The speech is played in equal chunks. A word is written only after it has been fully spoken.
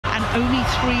only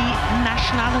 3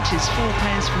 nationalities, 4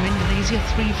 pairs from Indonesia,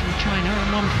 3 from China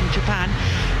and 1 from Japan.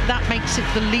 That makes it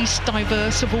the least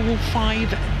diverse of all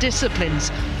 5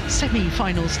 disciplines.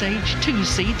 Semi-final stage, 2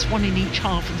 seeds, 1 in each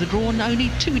half of the draw, and only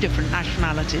 2 different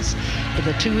nationalities. But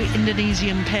the 2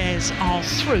 Indonesian pairs are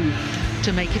through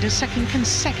to make it a second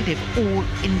consecutive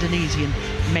all-Indonesian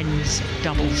men's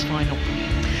doubles final.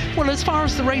 Well, as far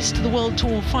as the race to the World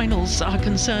Tour finals are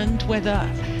concerned, whether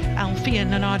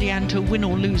Alfian and Ardianto win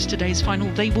or lose today's final,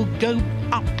 they will go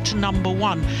up to number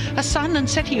 1. Ahsan and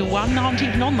Setiawan aren't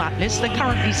even on that list. They're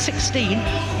currently 16,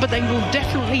 but they will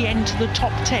definitely enter the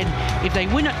top 10 if they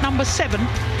win at number 7,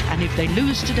 and if they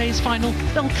lose today's final,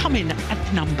 they'll come in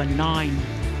at number 9.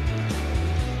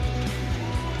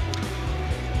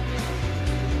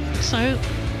 So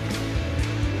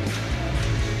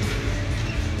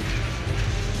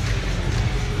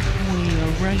we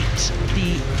await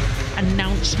the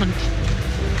announcement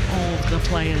of the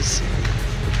players.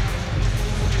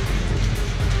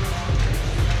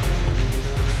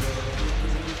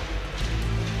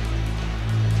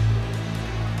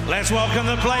 Let's welcome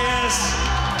the players.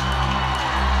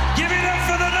 Give it up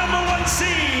for the number 1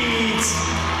 seeds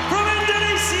from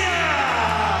Indonesia,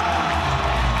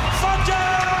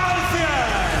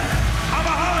 Alfian,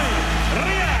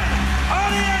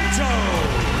 Ardianto.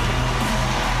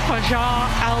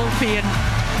 Alfian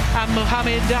and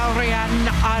Mohamed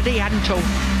Ardianto,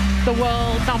 the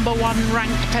world number 1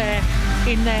 ranked pair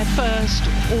in their first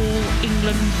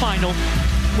All-England final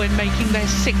when making their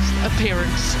 6th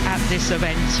appearance at this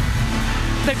event.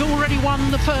 They've already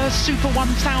won the first Super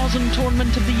 1000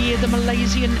 tournament of the year, the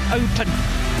Malaysian Open.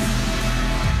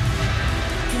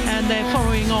 And they're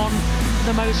following on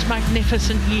the most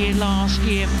magnificent year last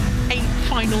year. 8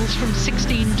 finals from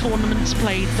 16 tournaments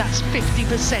played. That's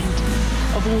 50%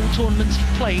 of all tournaments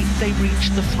played. They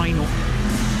reached the final.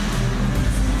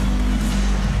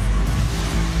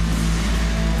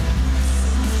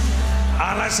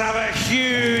 And let's have a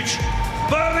huge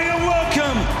Birmingham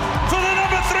welcome for the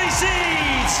number 3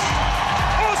 seeds,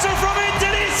 also from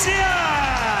Indonesia,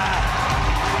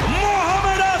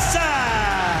 Mohamed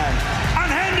Ahsan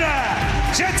and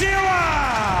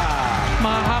Setiawan.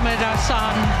 Mohamed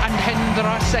Ahsan and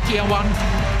Hendra Setiawan,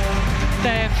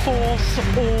 their 4th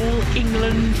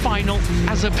All-England final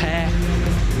as a pair.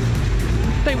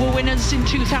 They were winners in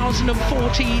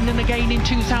 2014 and again in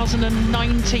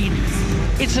 2019.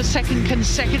 It's a second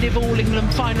consecutive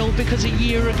All-England final because a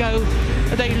year ago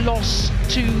they lost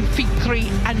to Fikri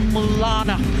and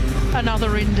Maulana,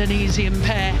 another Indonesian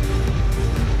pair,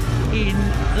 in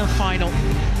the final.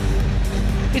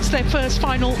 It's their first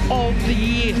final of the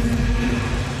year.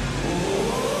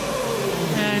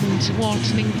 And what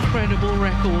an incredible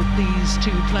record these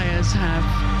 2 players have.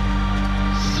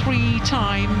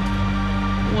 3-time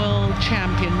world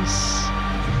champions,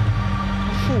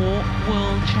 4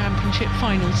 world championship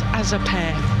finals as a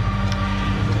pair.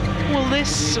 Well,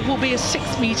 this will be a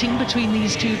 6th meeting between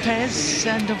these 2 pairs,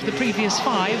 and of the previous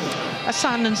 5,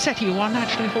 Ahsan and Setiawan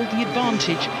actually hold the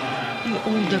advantage. The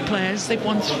older players, they've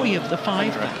won 3 of the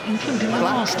 5, including the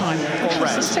last time, which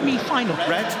was the semi-final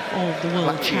of the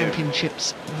World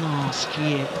Championships last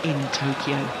year in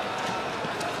Tokyo.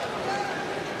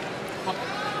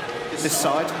 This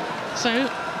side. So,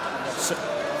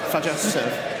 Fajar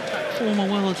serve. Former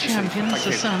world champions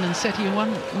Ahsan and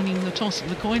Setiawan winning the toss of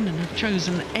the coin and have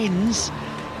chosen ends.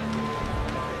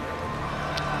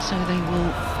 So they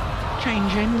will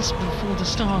change ends before the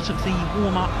start of the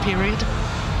warm-up period.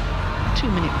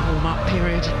 2-minute warm-up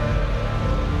period.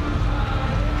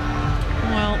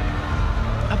 Well,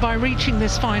 by reaching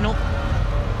this final,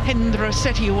 Hendra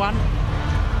Setiawan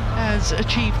has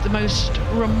achieved the most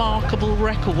remarkable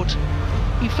record.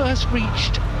 He first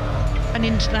reached an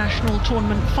international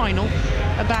tournament final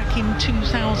back in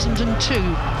 2002,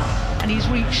 and he's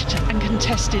reached and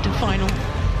contested a final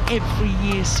every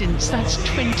year since. That's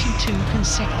 22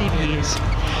 consecutive years.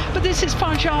 But this is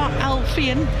Fajar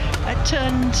Alfian,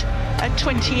 turned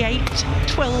 28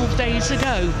 12 days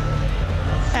ago,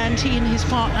 and he and his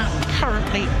partner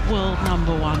currently world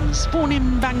number 1s. Born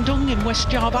in Bandung in West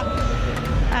Java,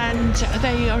 and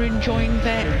they are enjoying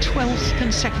their 12th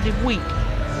consecutive week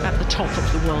at the top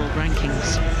of the world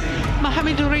rankings.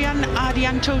 Mohamed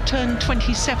Ardianto turned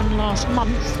 27 last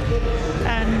month,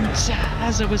 and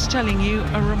as I was telling you,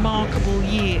 a remarkable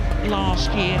year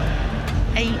last year.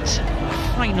 8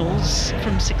 finals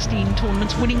from 16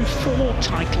 tournaments, winning 4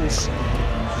 titles,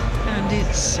 and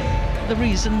it's the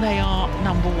reason they are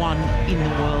number 1 in the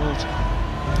world.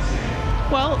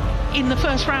 Well, in the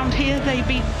first round here, they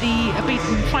beat the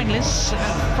beaten finalists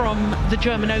from the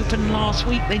German Open last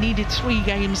week. They needed 3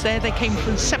 games there. They came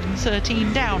from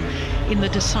 7-13 down in the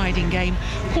deciding game.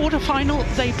 Quarter-final,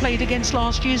 they played against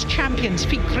last year's champions,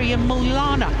 Fikri and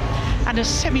Mulana. And a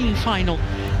semi-final,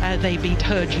 they beat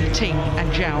He Ji-ting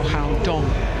and Zhao Hao Dong.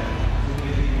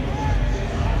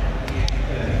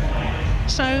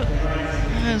 So,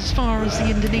 as far as the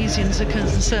Indonesians are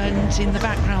concerned, in the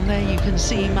background there you can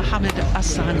see Muhammad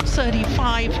Ahsan,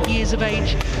 35 years of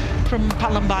age, from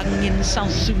Palembang in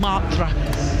South Sumatra.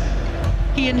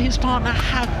 He and his partner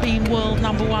have been world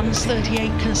 #1s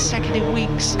 38 consecutive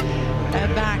weeks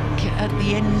back at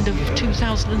the end of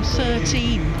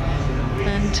 2013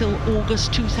 until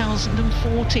August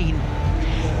 2014.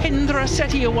 Hendra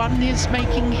Setiawan is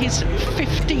making his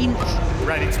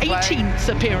 18th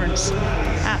appearance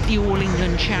at the All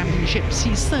England Championships.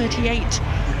 He's 38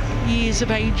 years of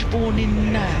age, born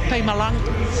in Pemalang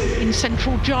in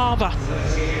central Java.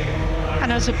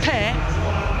 And as a pair,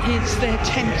 it's their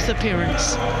 10th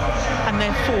appearance and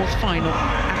their 4th final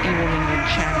at the All England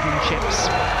Championships.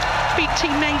 Beat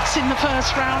teammates in the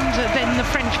first round, then the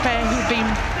French pair who'd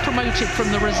been promoted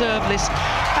from the reserve list,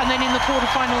 and then in the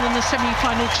quarter-final and the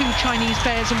semi-final 2 Chinese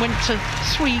pairs, and went to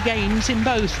 3 games in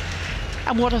both.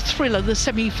 And what a thriller the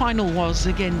semi-final was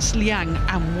against Liang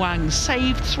and Wang.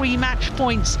 Saved 3 match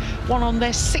points, one on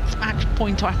their 6th match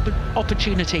point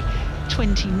opportunity.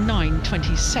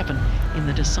 29-27 in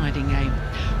the deciding game.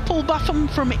 Paul Buffum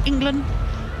from England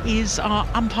is our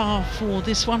umpire for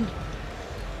this one.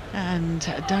 And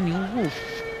Daniel Wolf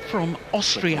from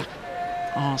Austria,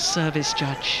 our service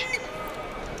judge.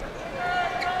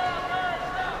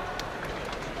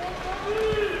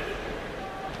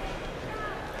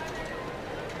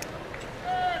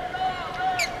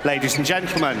 Ladies and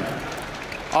gentlemen,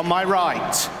 on my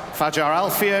right, Fajar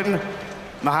Alfian,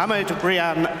 Muhammad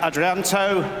Rian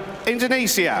Ardianto,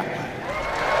 Indonesia.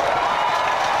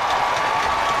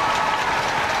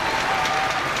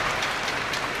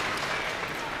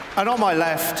 And on my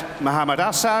left, Muhammad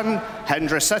Ahsan,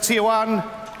 Hendra Setiawan,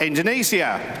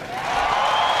 Indonesia.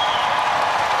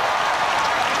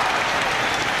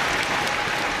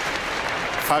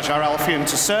 Fajar Alfian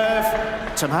to serve,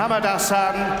 to Muhammad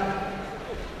Ahsan.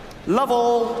 Love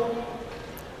all.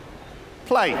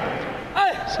 Play.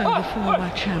 So the former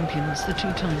champions, the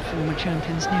 2-time former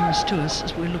champions nearest to us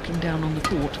as we're looking down on the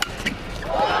court.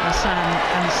 Ahsan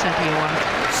and Setiawan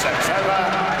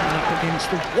up against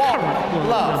the current world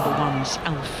 #1s,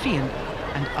 Alfian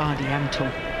and Ardianto.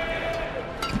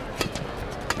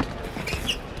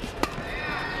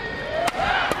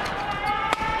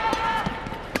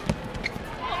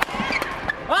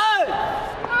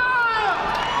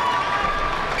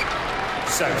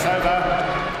 Serve's over.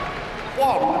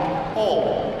 1-all.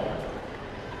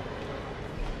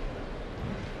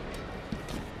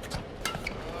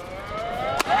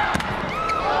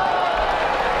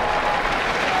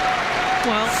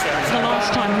 Well, the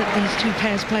last time that these 2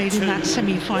 pairs played in that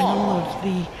semi-final of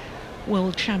the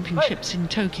World Championships in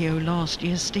Tokyo last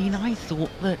year, Steen, I thought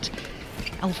that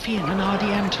Alfian and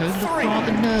Ardianto looked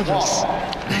rather nervous.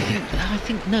 I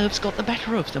think nerves got the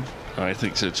better of them. I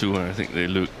think so too. I think they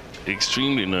look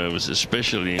extremely nervous,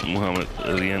 especially Muhammad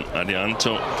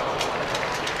Ardianto.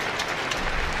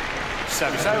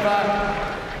 Service over.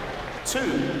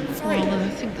 2-3. Well, I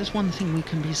think there's one thing we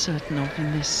can be certain of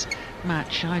in this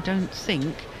match. I don't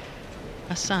think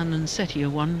Ahsan and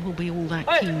Setiawan will be all that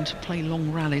keen to play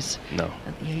long rallies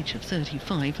at the age of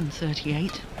 35 and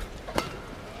 38.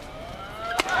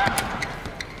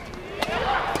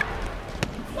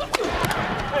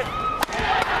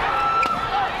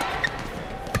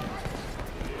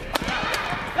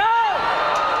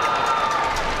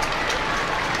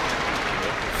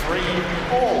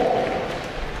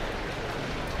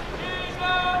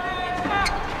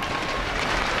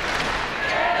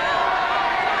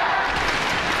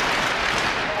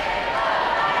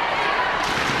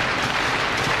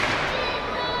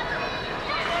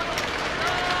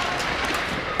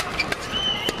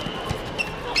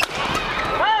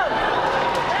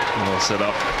 Set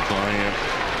up by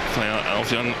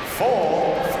Alfian.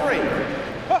 4-3.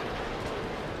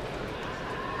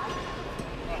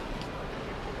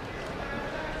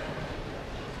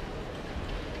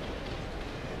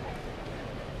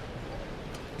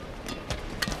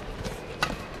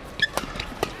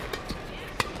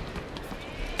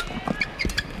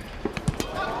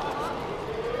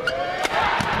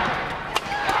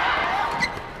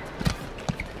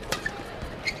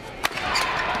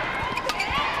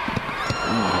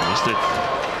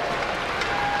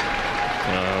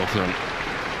 Alfian.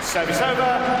 Service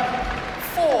over.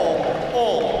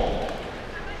 4-all.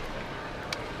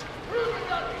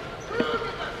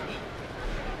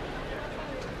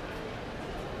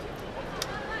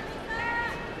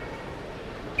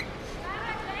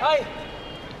 Hey.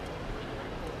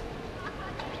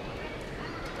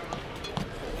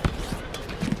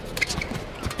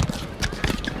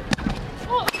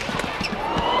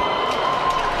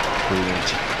 Brilliant.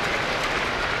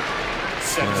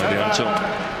 Ardianto.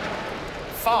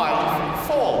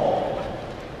 5-4.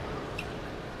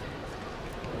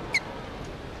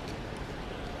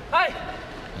 Hey.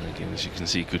 And again, as you can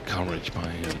see, good coverage by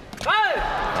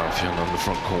Alfian on the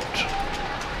front court.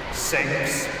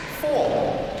 6-4.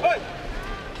 Hey.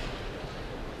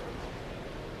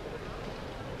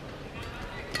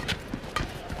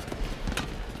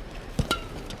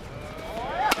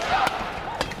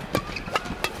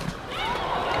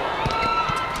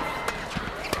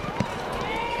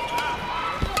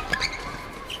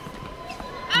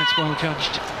 That's well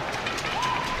judged.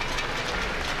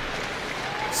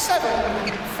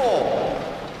 7-4.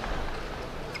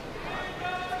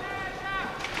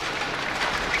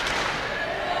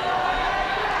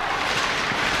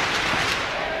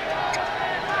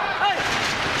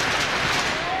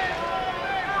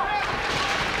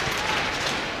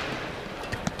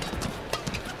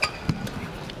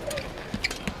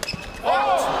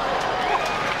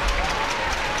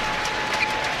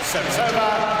 Service over.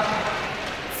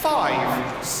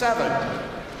 5-7.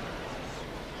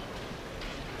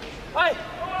 Hey.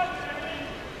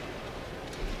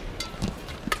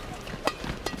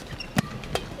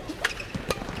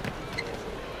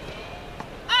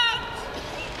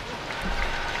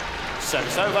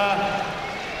 Service over.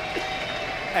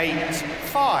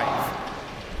 8-5.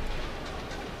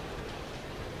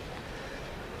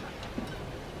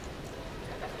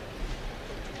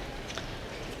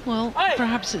 Well,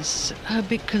 perhaps it's a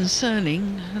bit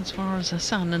concerning as far as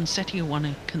Ahsan and Setiawan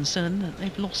are concerned that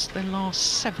they've lost their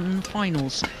last 7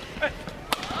 finals. 5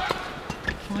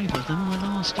 of them were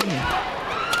last year.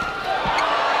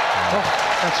 Oh,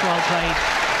 that's well played.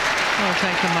 Well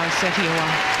taken by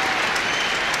Setiawan.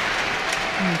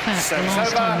 In fact, the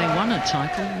last time they won a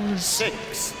title was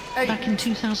back in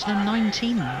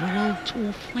 2019, the World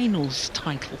Tour Finals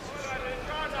title.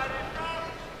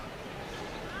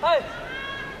 Hey.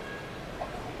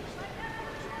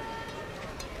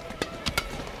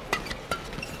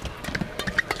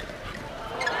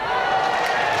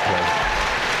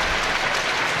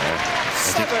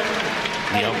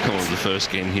 The outcome of the first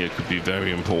game here could be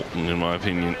very important, in my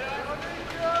opinion.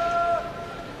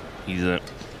 Either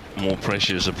more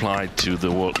pressure is applied to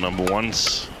the world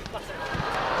 #1s,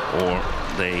 or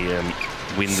they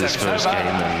win this first game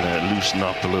and loosen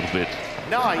up a little bit.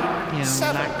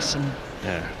 9-7. Relax and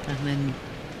then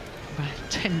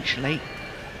potentially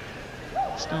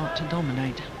start to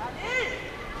dominate.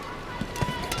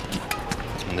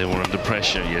 And they were under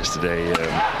pressure yesterday.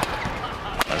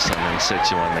 Ahsan and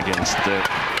Setiawan against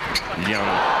Liang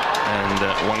and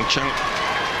Wang Cheng.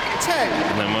 10.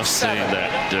 And I must say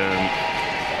that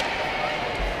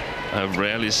I've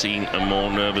rarely seen a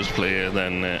more nervous player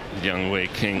than Liang Wei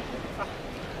King.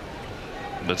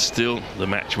 But still, the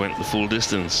match went the full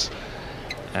distance.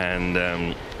 And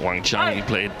Wang Cheng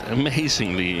played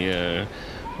amazingly.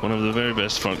 One of the very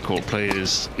best front court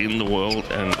players in the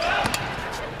world. And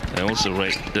I also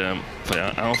rate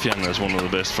Alfian as one of the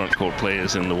best front court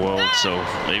players in the world, so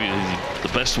maybe the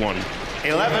best one.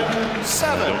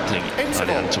 11-7. I don't think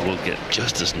Ardianto will get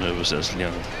just as nervous as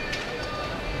Liang.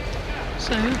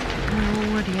 So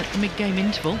we're already at the mid-game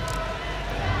interval.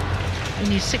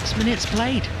 Only 6 minutes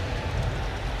played.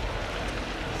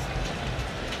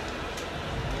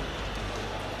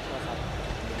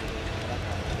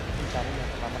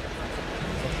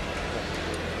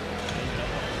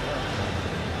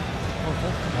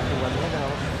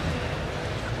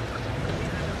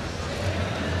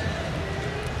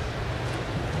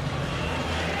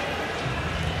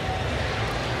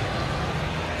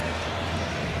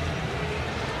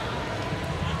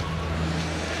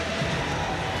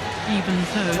 Even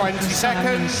though 20 Ahsan and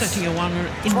seconds. Setiawan are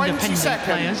 20 independent seconds.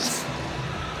 players,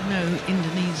 no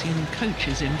Indonesian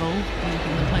coaches involved,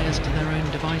 leaving the players to their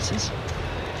own devices.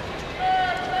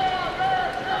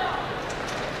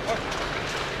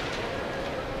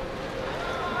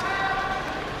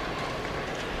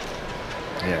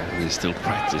 Yeah, they still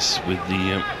practice with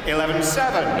the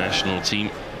 11-7. national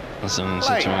team. Ahsan and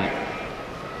Setiawan.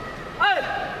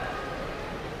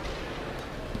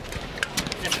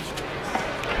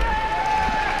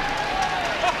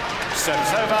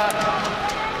 Service over.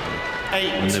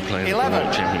 When they play the 8-11.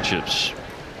 World Championships,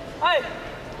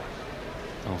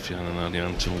 Alfian and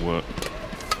Ardianto were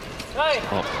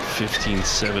up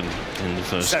 15-7 in the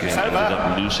first game. Ended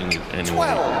up losing it anyway.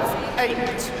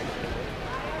 12-8.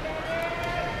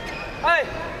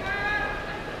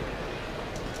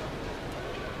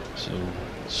 So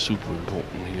super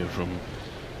important here from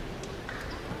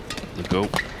the go.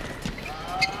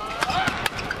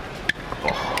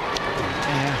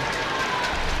 Yeah,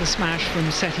 the smash from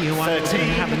Setiawan didn't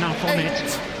have enough on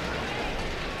it.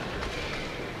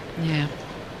 Yeah,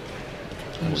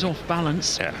 it was off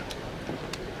balance. Yeah,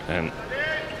 and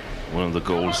one of the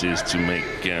goals is to make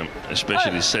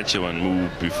especially Setiawan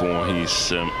move before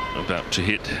he's about to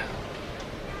hit.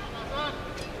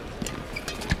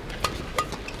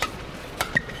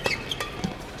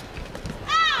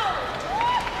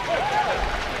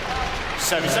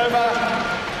 Service over.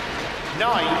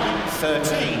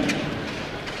 9-13.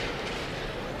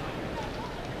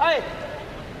 Hey.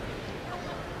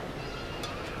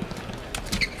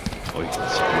 Oh,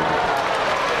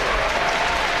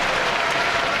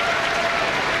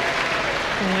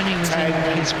 when he was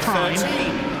in his prime,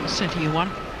 Setiawan,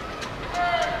 I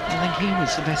think he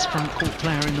was the best front court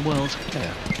player in the world.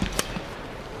 yeah.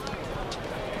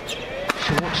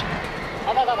 Short.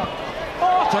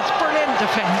 Oh, that's brilliant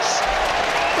defence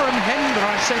from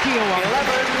Hendra Setiawan.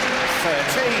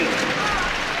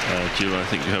 11-13. Jill, I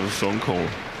think you have a phone call.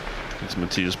 It's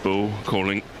Matthias Boe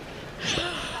calling.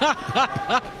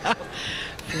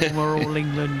 Former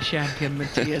All-England champion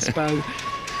Matthias Boe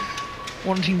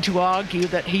wanting to argue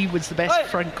that he was the best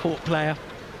front court player.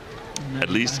 No, At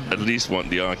least want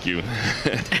the argue.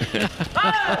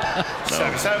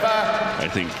 Service over. I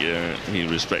think he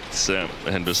respects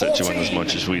Hendra Setiawan as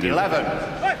much as we do. 11.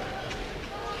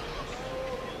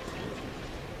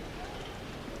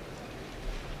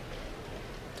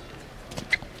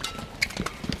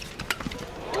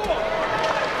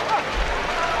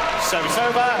 Service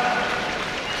over.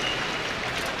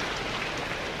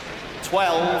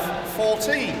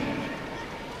 12-14.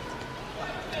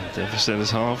 Deficit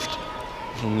is halved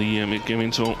from the mid-game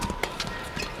interval.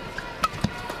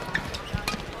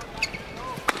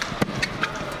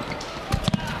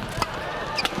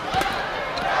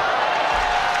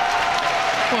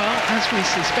 Well, as we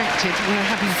suspected, we're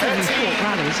having fairly short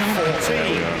rallies, aren't we?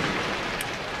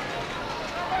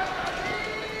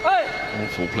 All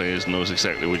four players knows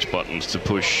exactly which buttons to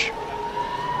push.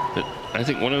 But I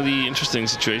think one of the interesting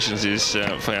situations is for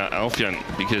Alfian,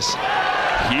 because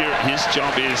here his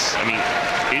job is, I mean,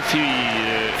 if he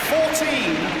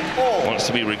wants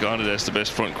to be regarded as the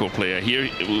best front court player, here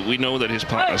we know that his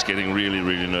partner's getting really,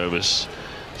 really nervous.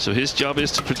 So his job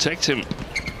is to protect him.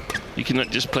 He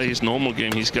cannot just play his normal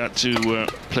game. He's got to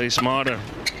play smarter.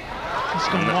 He's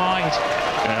gone wide.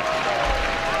 Yeah.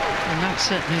 And that's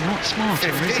certainly not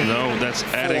smarter, is it? No, that's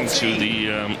adding to the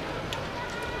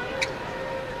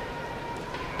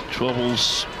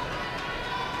troubles,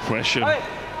 pressure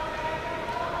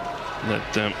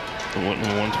that the one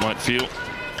might feel.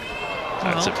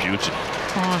 That's a beauty.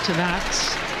 Prior to that,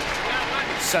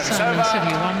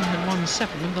 Setiawan had won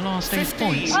 7 of the last 8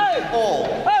 points. All.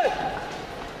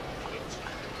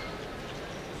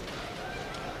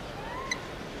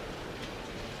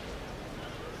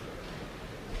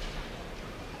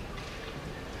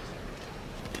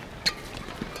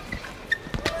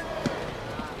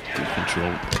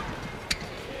 Control.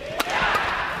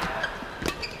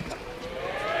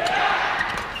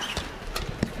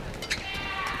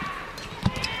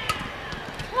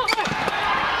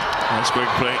 That's great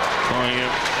play by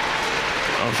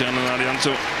Alfian and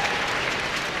Ardianto.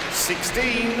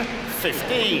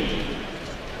 16-15.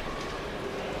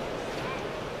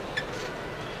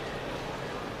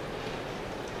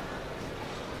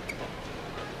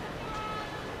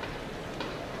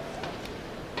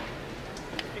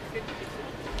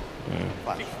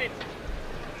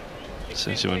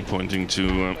 Setiawan pointing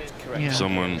to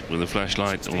someone with a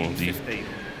flashlight or the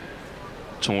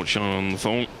torch on the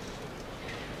phone.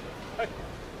 I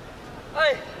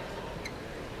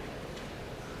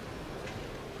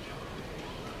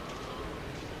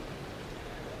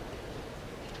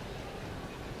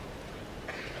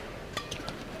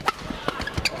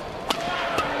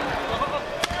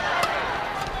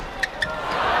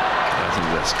think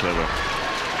that's clever.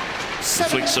 The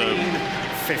flick serve.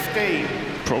 15.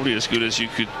 Probably as good as you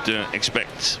could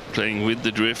expect, playing with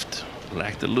the drift.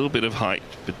 Lacked a little bit of height,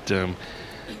 but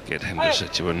get Hendra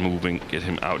Setiawan moving, get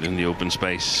him out in the open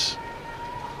space.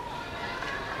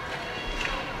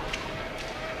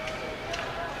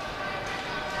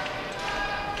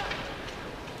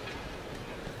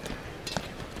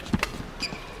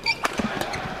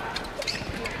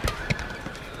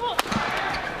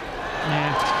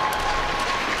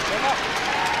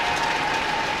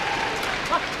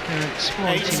 They're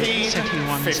exploiting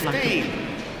Setiawan's lack of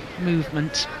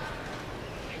movement.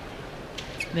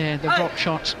 There, the drop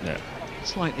shot. Yeah.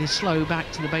 Slightly slow back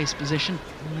to the base position,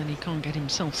 and then he can't get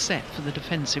himself set for the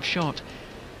defensive shot.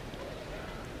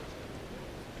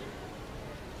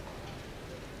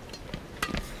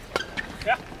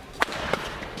 Yeah.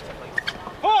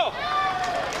 Oh!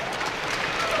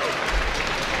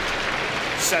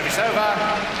 Service over.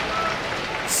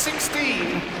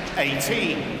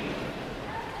 16-18.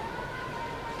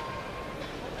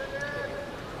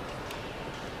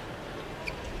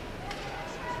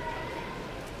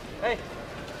 Hey.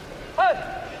 Hey.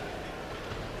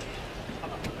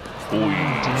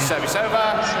 Service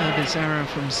over. Service error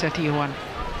from Setiawan.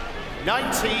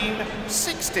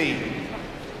 19-16.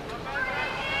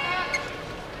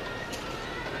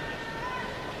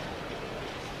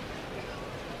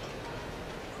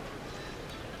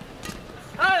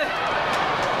 Hey.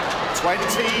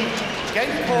 20.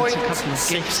 Game point. That's a couple of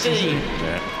gifts, 16. isn't it?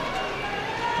 Yeah.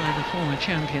 By the former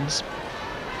champions.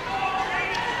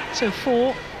 So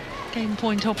 4 game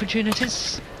point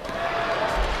opportunities.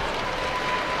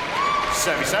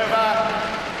 Service over.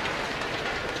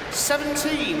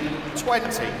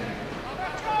 17-20.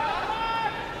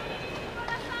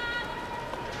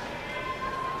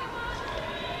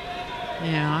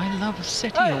 Yeah, I love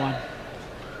Setiawan.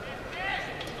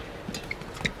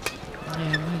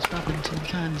 Yeah, most badminton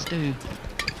fans do.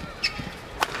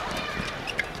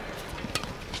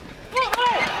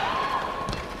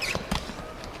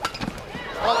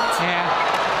 Yeah,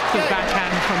 good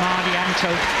backhand from Ardianto,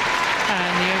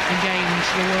 and the opening game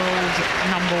to the world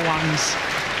 #1s.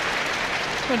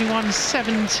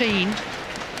 21-17.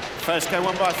 First game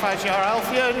won by Fajar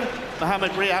Alfian.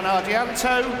 Mohamed Rian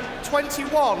Ardianto.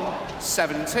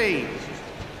 21-17.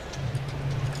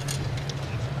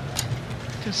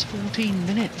 Just 14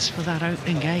 minutes for that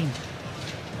opening game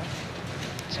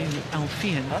to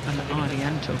Alfian and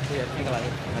Ardianto.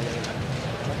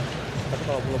 Tapi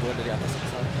kalau bola-bola dari atas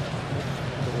asal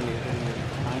turunin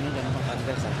mainnya dan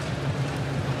adres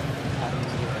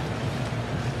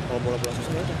kalau bola-bola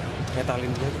susah aja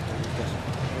metalin dulu aja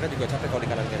mereka juga capek kalau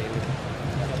di kanan kiri ini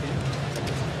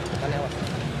kan lewat.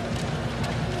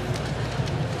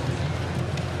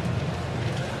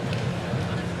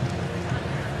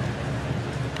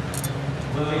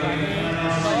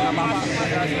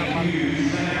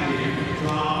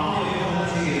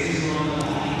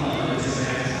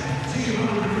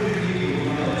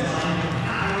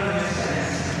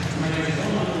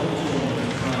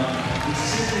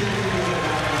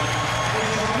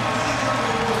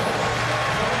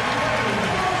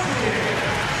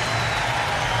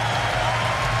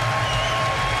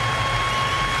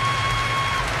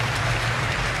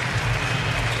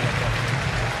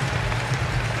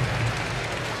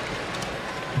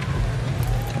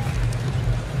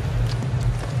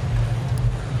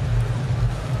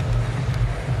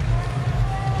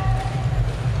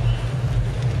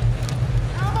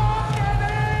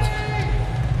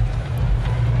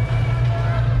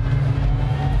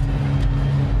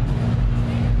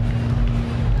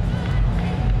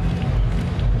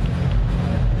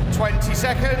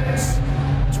 Seconds.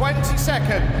 20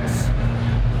 seconds.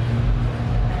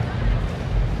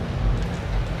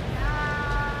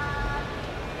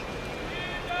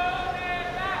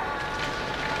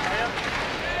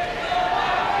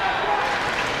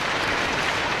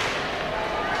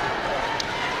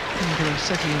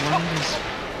 Setiawan is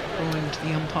drawing to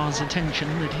the umpire's attention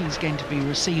that he's going to be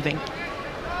receiving.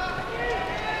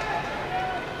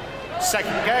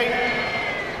 Second game.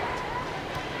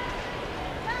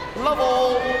 Love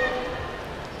all.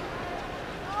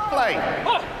 Play.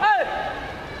 Oh, hey.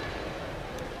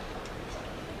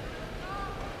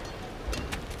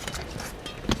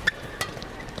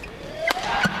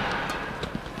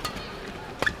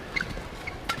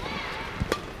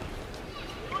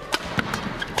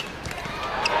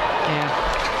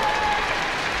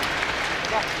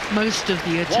 Most of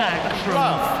the attack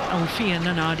from Alfian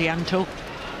and Ardianto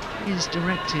is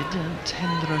directed at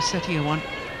Setiawan.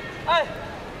 Hey.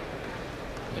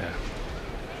 Yeah,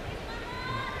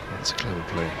 that's a clever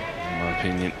play, in my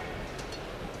opinion.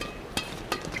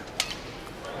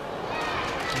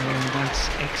 Oh, that's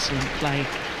excellent play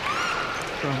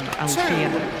from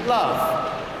Alfian. Love.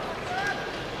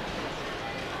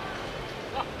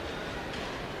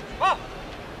 Oh.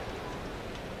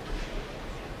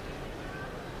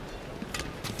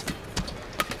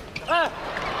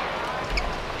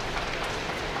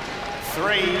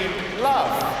 3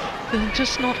 love. They're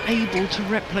just not able to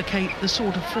replicate the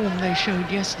sort of form they showed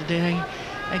yesterday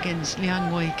against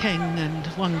Liang Wei-Keng and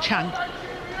Wang Chang.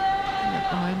 And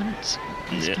at the moment,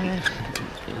 Yeah.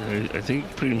 I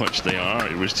think pretty much they are.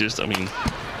 It was just, I mean,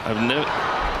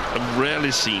 I've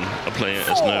rarely seen a player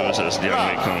as nervous as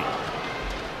Liang Wei-Keng.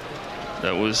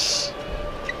 That was,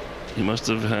 he must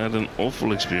have had an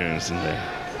awful experience in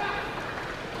there.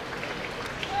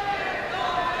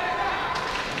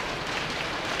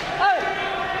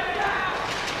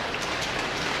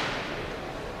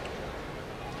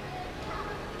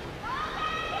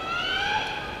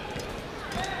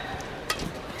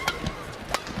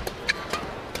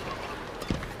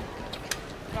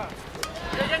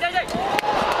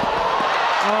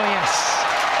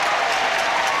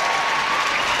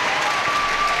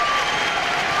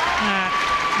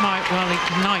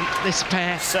 This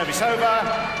pair. Service over.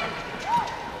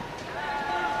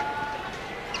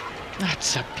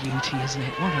 That's a beauty, isn't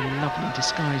it? What a lovely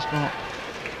disguised drop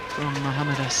from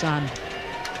Mohammed Ahsan.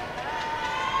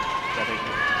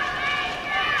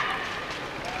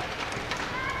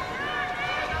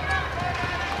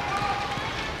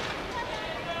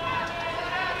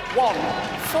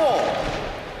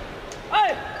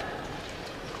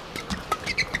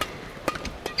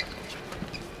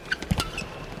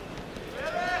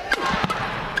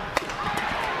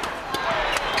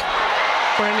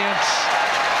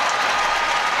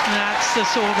 The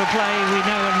sort of play we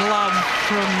know and love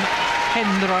from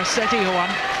Setiawan.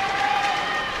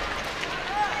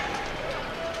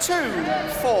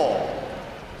 2-4.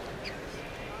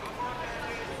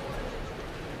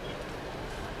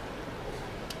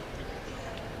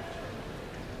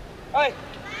 Hey.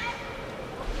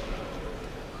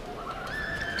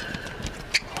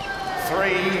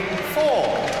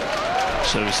 3-4.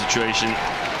 Service situation.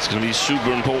 It's going to be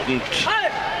super important.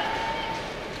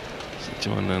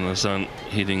 Setiawan and Ahsan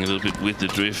hitting a little bit with the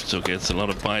drift, so gets a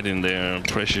lot of bite in there and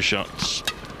pressure shots.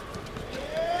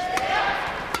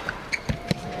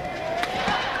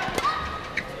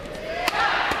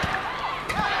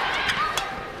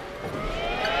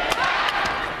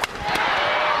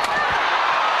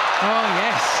 Oh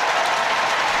yes,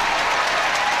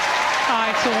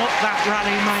 I thought that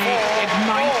rally may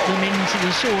ignite them into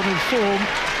the sort of form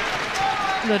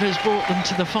that has brought them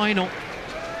to the final.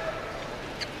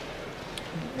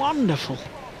 Wonderful.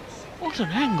 What an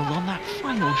angle on that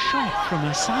final shot from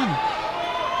Ahsan.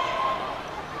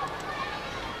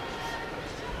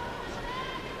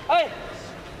 Hey.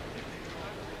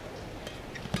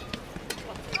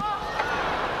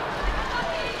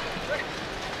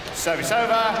 Service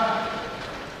over.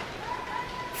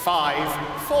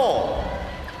 5-4.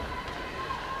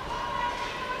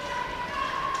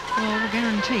 Well, we're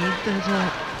guaranteed that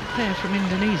a pair from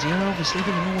Indonesia, obviously with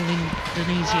an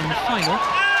all-Indonesian final,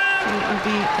 it will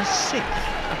be a sixth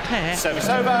pair. Service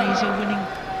over. Indonesia winning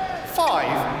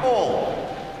 5-all.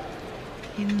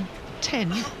 In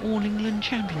 10 All England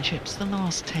Championships, the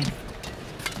last 10.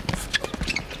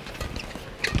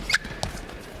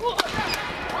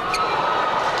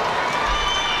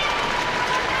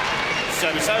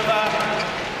 Service over.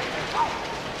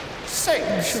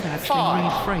 I should actually 6-5.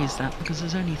 rephrase that because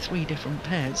there's only 3 different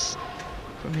pairs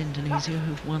from Indonesia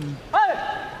who've won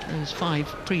those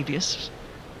 5 previous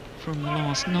from the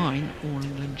last 9 All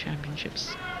England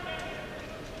Championships.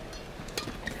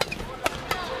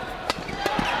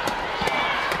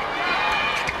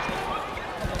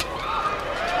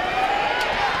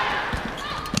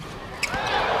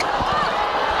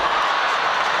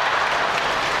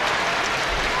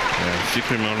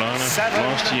 Fikri Maulana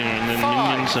last year, and then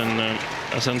Minions and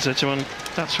Ahsan Setiawan.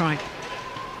 That's right.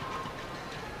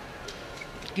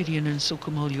 Gideon and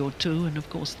Sukamulyor 2, and of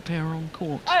course the pair on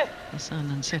court.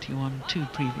 Ahsan and Setiawan, 2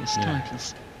 previous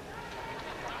titles.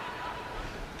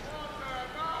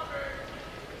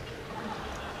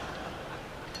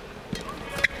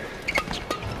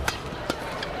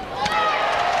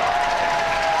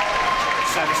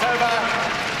 Service over.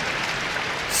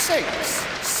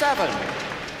 6-7.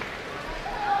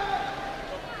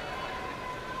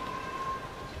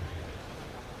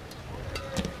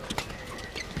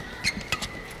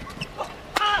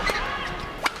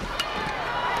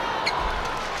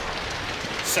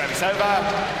 Service over.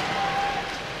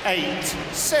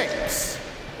 8-6.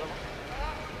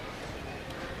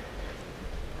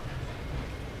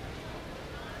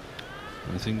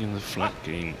 I think in the flat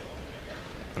game,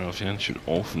 Alfian should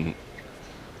often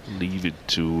leave it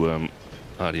to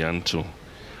Ardianto,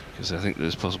 because I think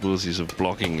there's possibilities of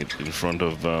blocking it in front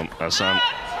of Ahsan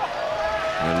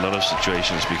in a lot of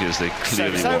situations, because they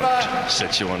clearly want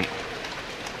Setiawan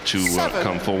to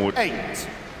come forward. 7-8.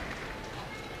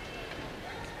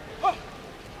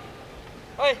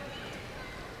 Hey.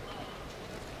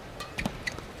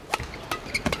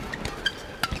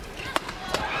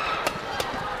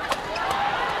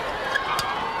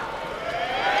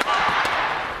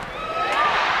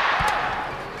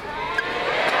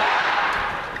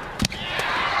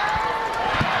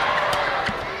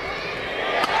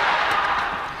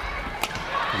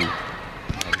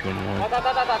 Well, that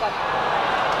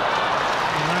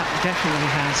definitely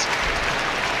has.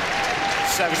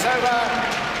 Service over.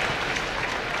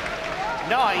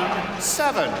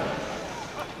 9-7.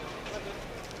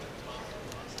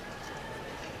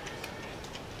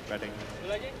 Ready.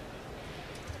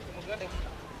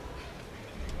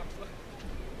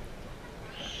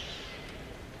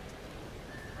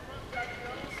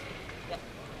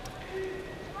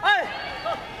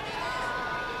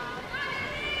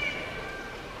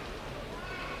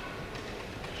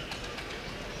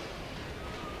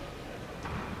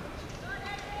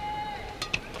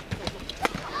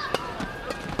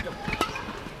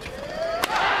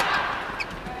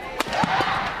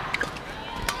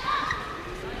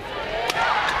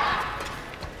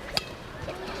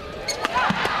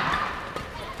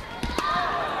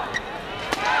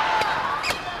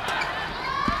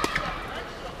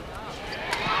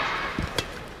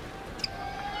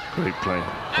 Great play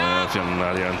by Alfian and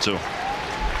Ardianto.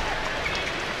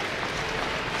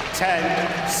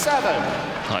 10-7.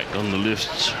 Height on the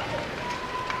lifts.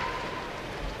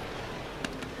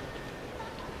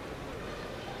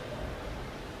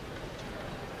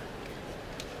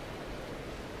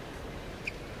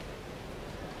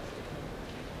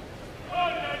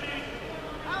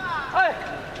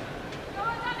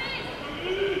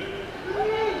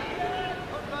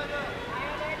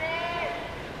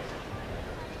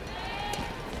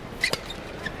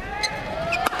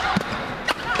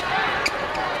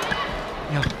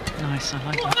 Nice, I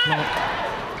like that block.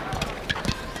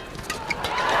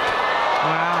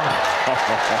 Wow.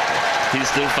 He's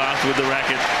still fast with the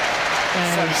racket.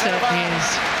 There he certainly is.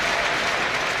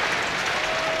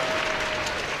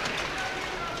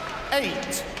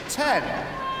 8-10.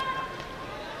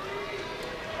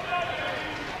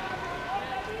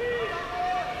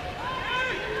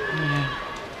 Yeah.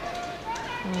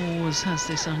 Always has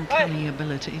this uncanny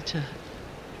ability to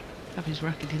have his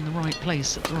racket in the right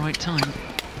place at the right time.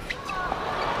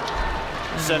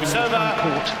 Service over.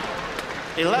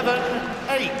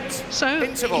 11-8. So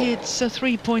interval. It's a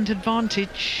 3-point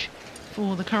advantage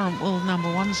for the current world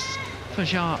number ones,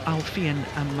 Fajar Alfian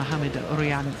and Mohamed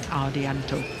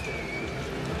Ardianto.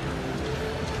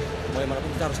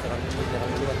 Bagaimanapun kita harus nyerang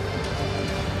duluan.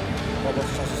 Mau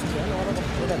posisi orang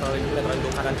udah terlalu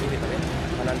kanan kiri tapi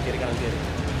kanan kiri.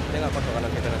 Dia nggak kuat kanan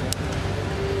kiri nanti.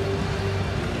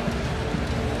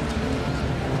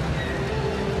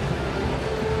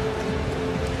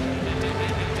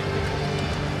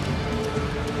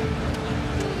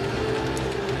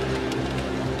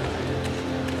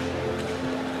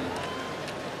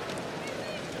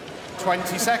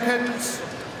 20 seconds.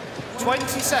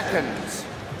 20 seconds.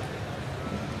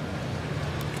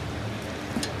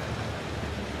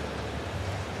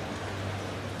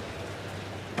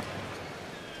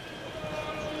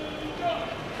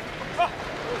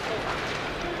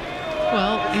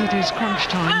 Well, it is crunch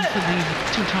time for the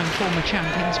two-time former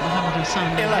champions, Mohamed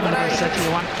Ahsan and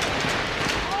Setiawan.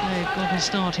 They've got to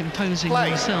start imposing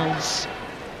themselves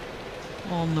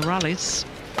on the rallies.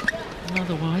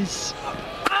 Otherwise,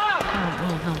 current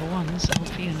world number ones,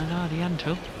 Alfian and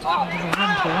Ardianto, will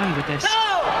run away with this.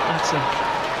 That's a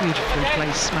beautifully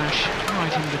placed smash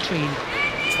right in between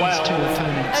these two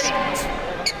opponents.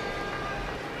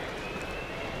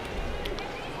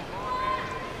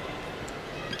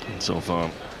 8. So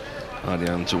far,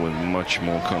 Ardianto with much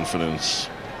more confidence.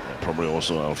 Probably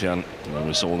also Alfian when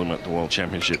we saw them at the World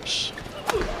Championships.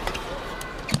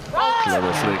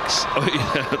 Clever flicks. Oh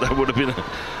yeah, that would have been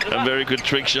a very good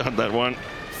trick shot, that one.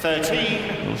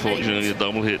 13. Unfortunately, a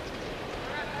double hit.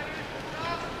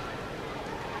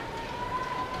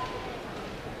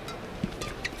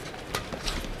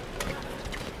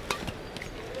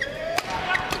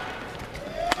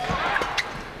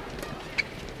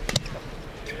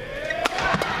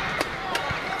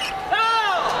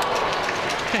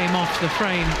 Came off the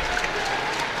frame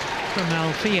from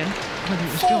Alfian, but it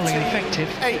was jolly effective.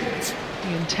 8.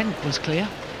 The intent was clear.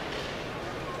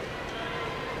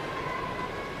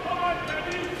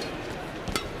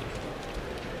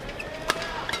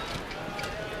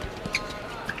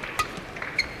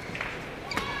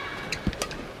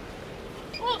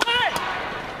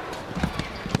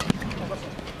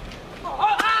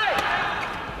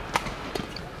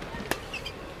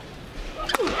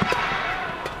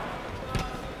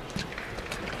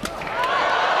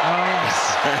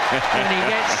 When he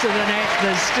gets to the net,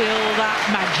 there's still that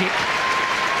magic.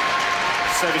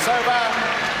 Service over.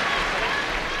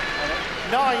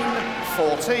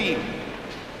 9-14.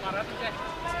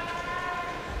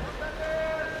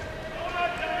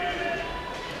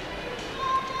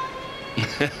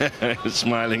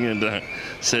 Smiling and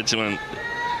Setiawan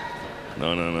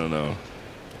No, no, no, no.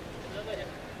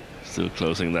 Still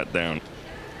closing that down.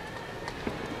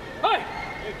 Hey!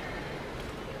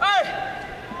 Hey!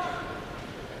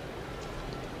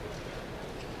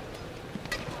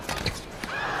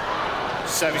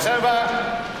 Service over.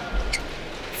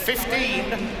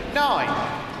 15-9.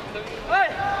 Hey!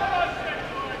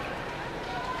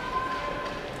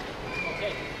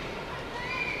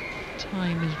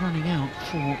 Time is running out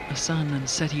for Ahsan and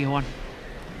Setiawan.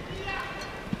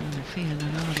 Alfian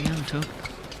and Ardianto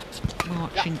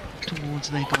marching towards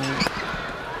their goal.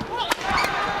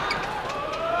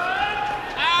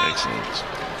 Excellent.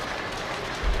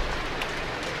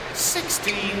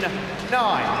 16-9.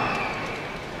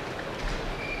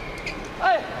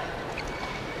 Hey!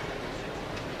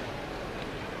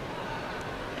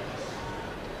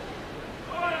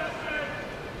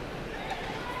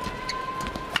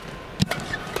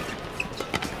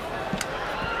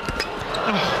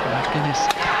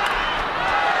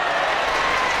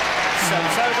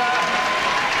 Service over.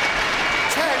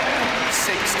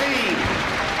 10-16.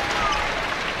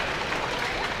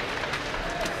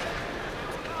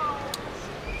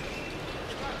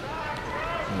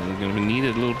 We're going to need a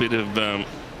little bit of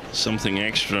something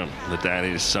extra. That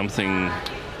is something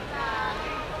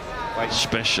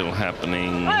special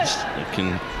happening that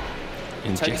can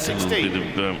inject a little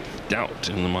bit of doubt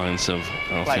in the minds of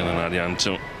Alfian and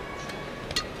Ardianto.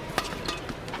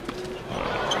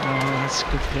 That's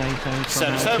good play though.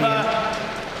 Service over.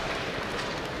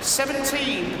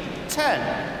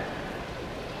 17-10.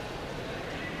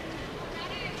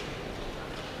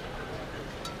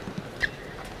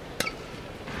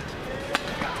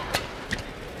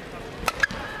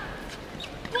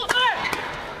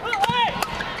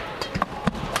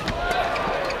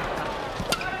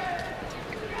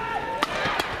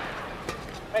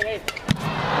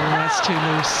 That's too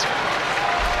loose.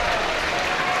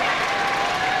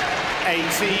 18-10.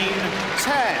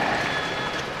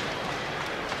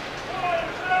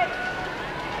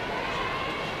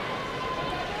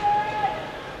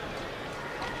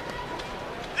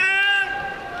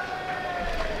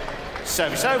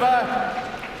 Service over.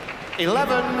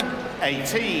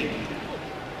 11-18.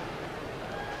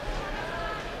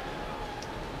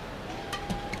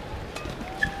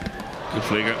 Good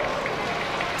flicker.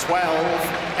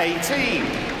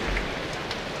 12-18.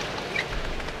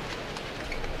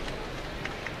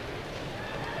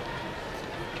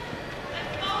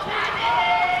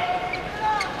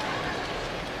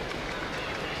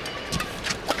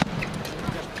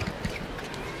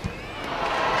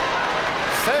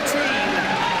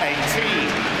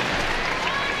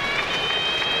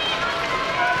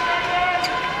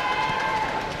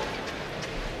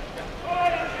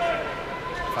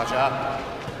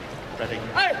 Ready.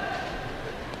 Hey!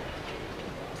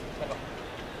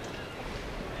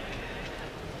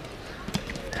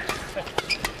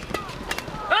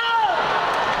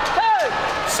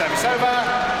 Service over.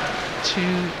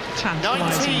 Two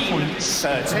tantalising points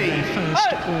for their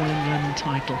first All-England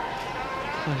title.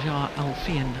 Fajar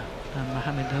Alfian and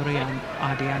Mohamed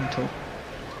Ardianto.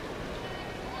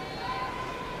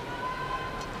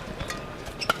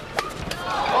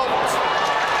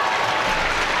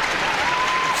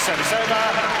 Service over.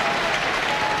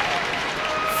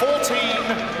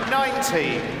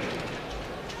 14-19.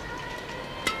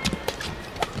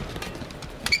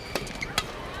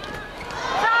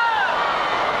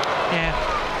 Yeah,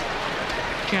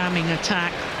 jamming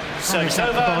attack. Service At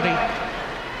over. the body,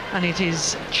 and it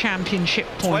is championship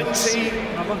points. 20.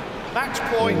 Match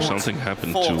point. Oh, something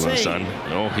happened 14. to Ahsan.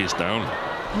 Oh, he's down.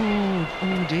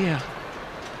 Oh dear.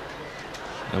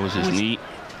 That was his knee.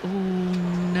 Oh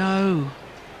no.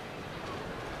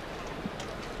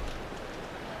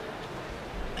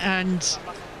 And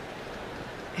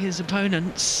his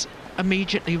opponents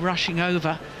immediately rushing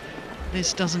over.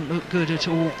 This doesn't look good at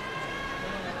all.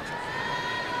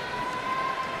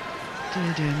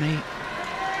 Dear me.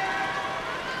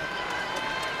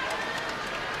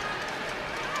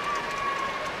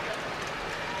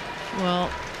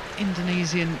 Well,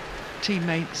 Indonesian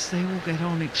teammates, they all get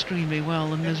on extremely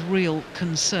well, and there's real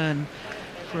concern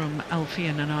from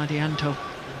Alfian and Ardianto.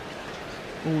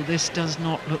 Oh, this does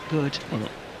not look good. Well,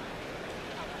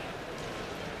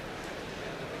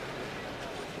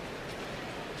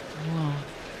 Wow.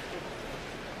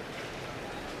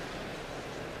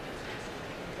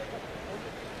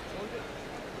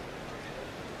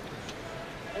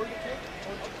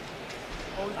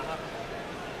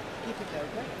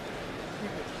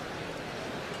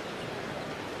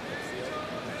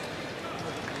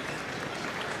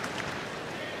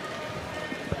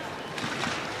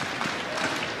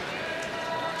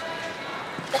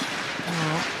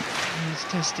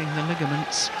 He's testing the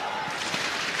ligaments.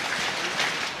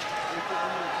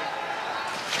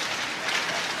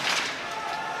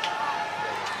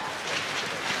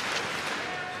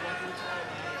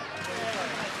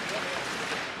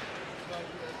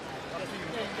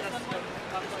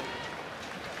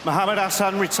 Mohammed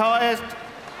Ahsan retired.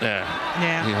 Yeah,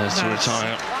 Yeah, he has to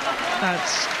retire.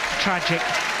 That's tragic.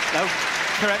 No,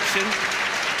 correction.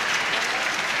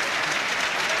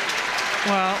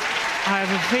 Well, I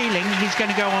have a feeling he's going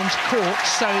to go onto court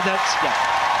so that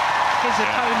his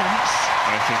opponents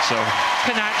I think so.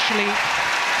 can actually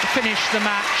finish the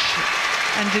match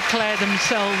and declare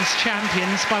themselves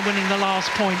champions by winning the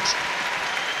last point.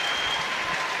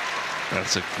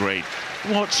 That's a great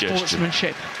What gesture.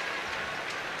 sportsmanship.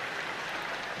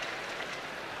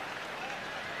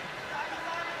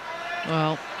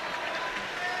 Well,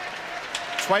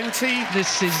 20.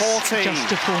 this is 14.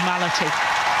 just a formality.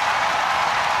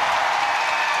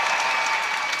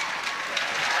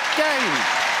 Game.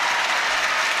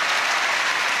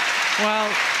 Well,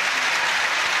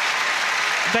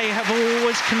 they have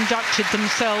always conducted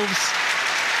themselves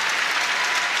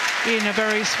in a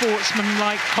very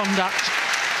sportsmanlike conduct.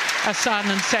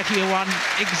 Ahsan and Setiawan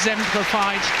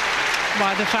exemplified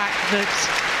by the fact that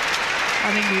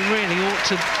I think he really ought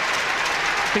to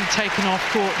be taken off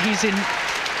court. He's in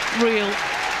real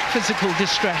physical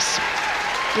distress.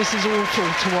 This is awful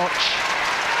to watch.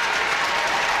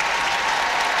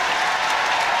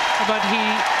 But he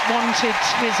wanted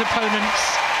his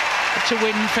opponents to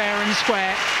win fair and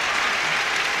square.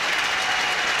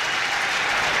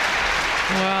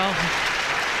 Well,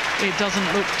 it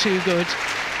doesn't look too good.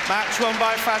 Match won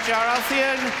by Fajar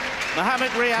Alfian.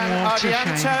 Mohammed Rian What a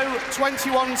Ardianto,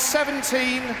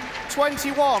 21-17,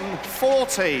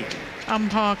 21-40.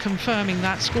 Umpire confirming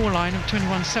that scoreline of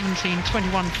 21-17,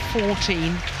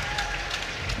 21-14.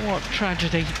 What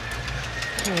tragedy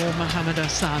for Mohammed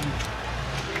Ahsan.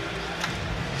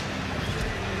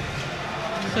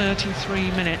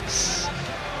 33 minutes.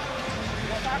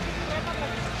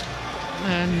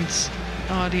 And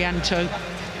Ardianto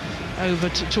over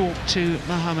to talk to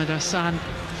Mohammed Ahsan.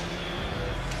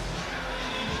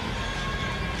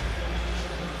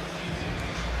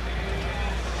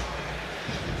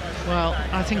 Well,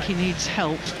 I think he needs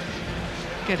help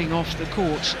getting off the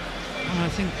court. And I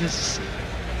think there's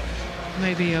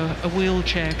maybe a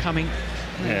wheelchair coming.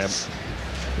 Yeah.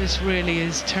 This really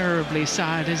is terribly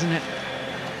sad, isn't it?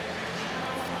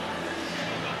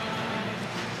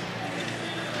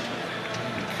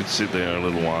 Could sit there a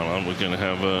little while on. We're going to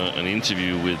have an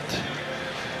interview with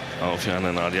Alfian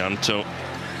and Ardianto.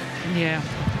 Yeah.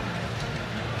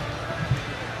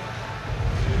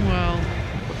 Well,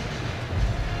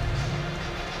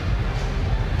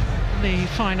 the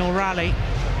final rally,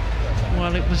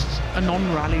 well, it was a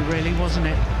non-rally really, wasn't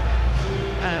it?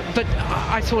 But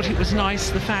I thought it was nice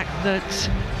the fact that,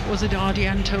 was it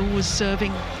Ardianto was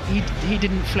serving? He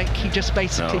didn't flick, he just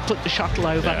basically put the shuttle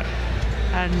over. Yeah.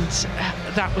 And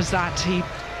that was that.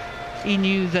 He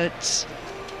knew that,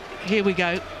 here we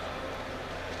go,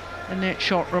 a net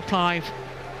shot reply,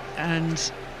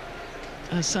 and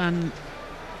Ahsan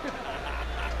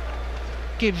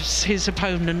gives his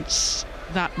opponents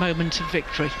that moment of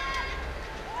victory.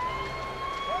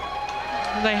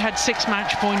 They had 6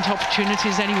 match point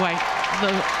opportunities anyway.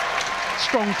 The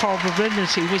strong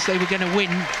probability was they were going to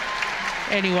win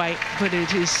anyway, but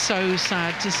it is so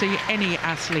sad to see any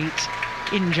athlete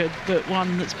injured, but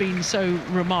one that's been so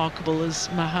remarkable as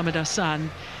Mohammed Ahsan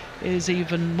is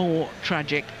even more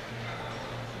tragic.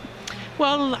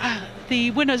 Well,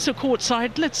 the winners are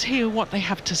courtside. Let's hear what they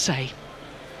have to say.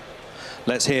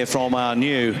 Let's hear from our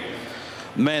new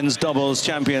men's doubles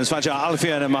champions, Fajar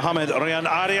Alfian and Mohammed Rian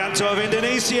Ardianto of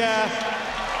Indonesia.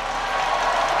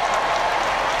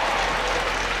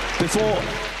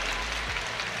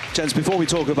 Gents, before we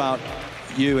talk about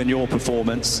you and your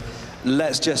performance,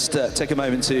 let's just take a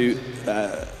moment to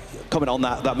comment on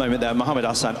that moment there. Mohammed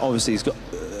Ahsan obviously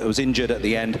was injured at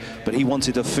the end, but he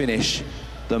wanted to finish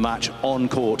the match on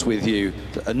court with you,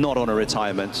 not on a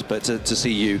retirement, but to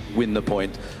see you win the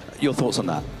point. Your thoughts on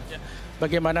that?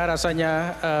 Bagaimana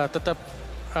rasanya tetap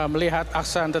melihat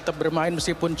Ahsan tetap bermain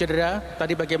meskipun cedera?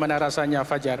 Tadi bagaimana rasanya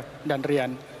Fajar dan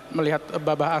Rian melihat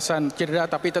Babah Ahsan cedera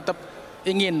tapi tetap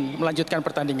ingin melanjutkan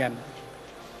pertandingan?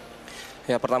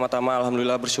 Ya, pertama-tama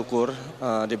alhamdulillah bersyukur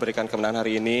diberikan kemenangan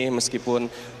hari ini meskipun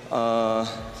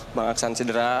Bang Ahsan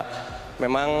cedera.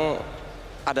 Memang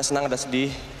ada senang ada sedih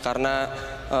karena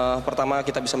pertama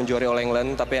kita bisa menjuari All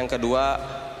England, tapi yang kedua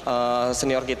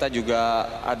senior kita juga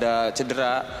ada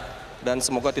cedera dan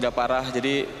semoga tidak parah.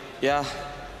 Jadi ya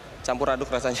campur aduk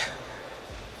rasanya.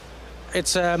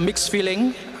 It's a mixed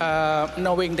feeling,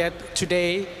 knowing that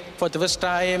today, for the first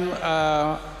time,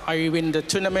 I win the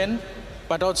tournament.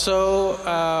 But also,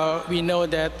 we know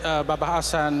that Babah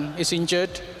Ahsan is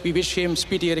injured. We wish him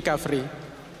speedy recovery.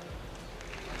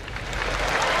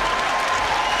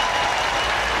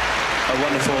 A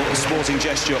wonderful sporting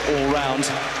gesture all round.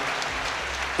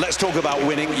 Let's talk about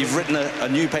winning. You've written a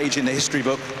new page in the history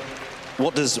book.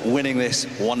 What does winning this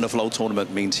wonderful old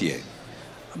tournament mean to you?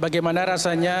 Bagaimana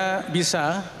rasanya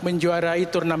bisa menjuarai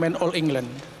turnamen All England?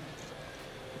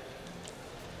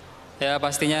 Ya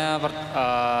pastinya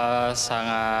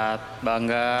sangat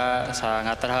bangga,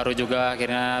 sangat terharu juga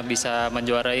akhirnya bisa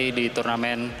menjuarai di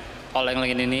turnamen All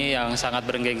England ini yang sangat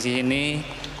bergengsi ini,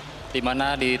 di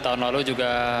mana di tahun lalu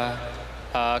juga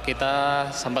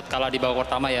kita sempat kalah di babak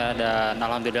pertama ya, dan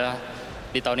alhamdulillah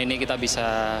di tahun ini kita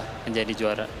bisa menjadi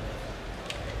juara.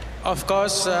 Of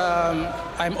course,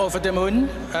 I'm over the moon.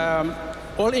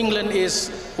 All England is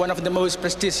one of the most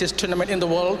prestigious tournament in the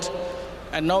world,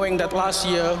 and knowing that last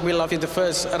year we lost in the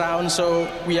first round, so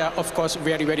we are of course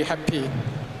very, very happy.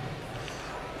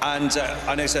 And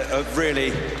I know it's a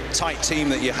really tight team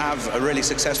that you have, a really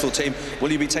successful team. Will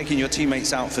you be taking your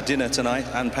teammates out for dinner tonight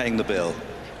and paying the bill?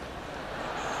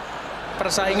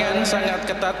 Persaingan sangat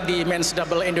ketat di men's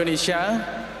double Indonesia.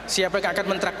 Siapa yang akan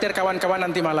mentraktir kawan-kawan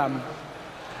nanti malam?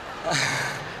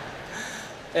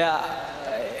 Ya,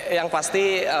 yang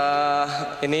pasti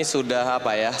ini sudah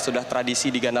sudah tradisi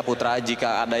di ganda putra.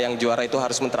 Jika ada yang juara itu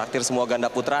harus mentraktir semua ganda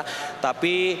putra.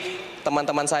 Tapi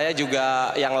teman-teman saya juga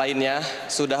yang lainnya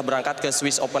sudah berangkat ke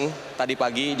Swiss Open tadi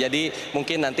pagi. Jadi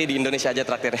mungkin nanti di Indonesia aja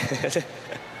traktirnya.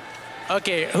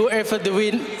 Okay,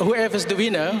 whoever's the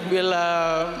winner will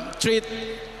treat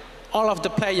all of the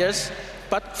players.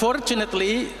 But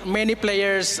fortunately, many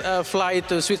players fly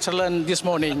to Switzerland this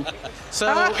morning, so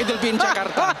it will be in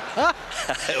Jakarta.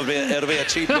 It'll be a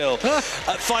cheap bill.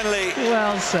 Finally,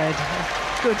 well said.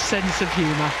 Good sense of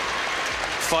humour.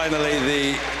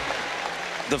 Finally,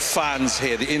 the fans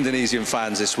here, the Indonesian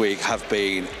fans this week, have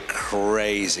been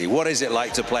crazy. What is it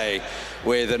like to play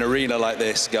with an arena like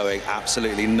this going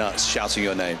absolutely nuts, shouting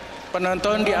your name?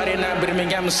 Penonton di arena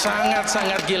Birmingham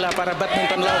sangat-sangat gila, para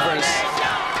badminton lovers.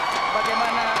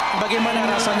 Bagaimana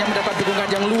rasanya mendapat dukungan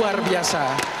yang luar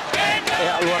biasa?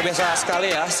 Ya, luar biasa sekali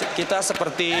ya. Kita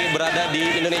seperti berada di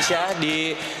Indonesia,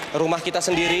 di rumah kita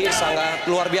sendiri, sangat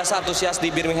luar biasa antusias di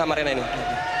Birmingham Arena ini.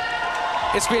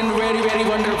 It's been very, very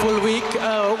wonderful week.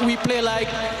 We play like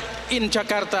in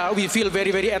Jakarta. We feel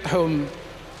very, very at home.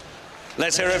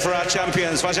 Let's hear it for our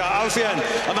champions, Fajar Alfian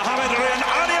and Muhammad Rian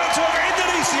Ardianto of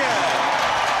Indonesia.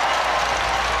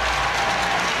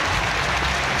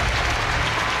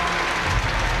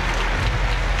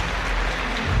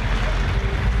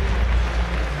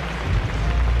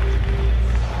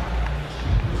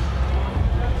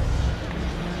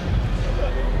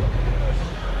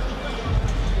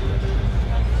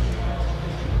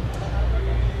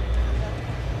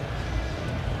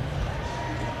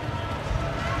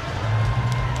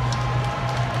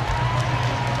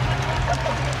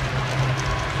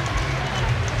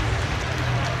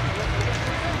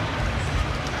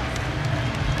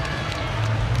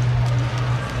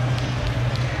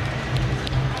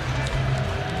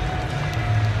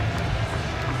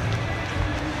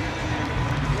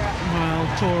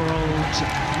 Poor old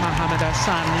Mohamed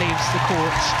Ahsan leaves the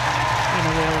court in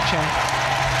a wheelchair.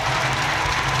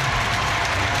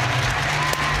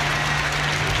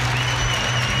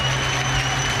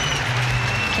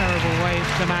 Terrible way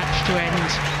for the match to end.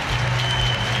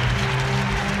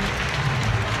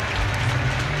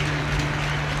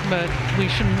 But we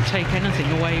shouldn't take anything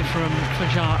away from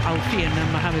Fajar Alfian and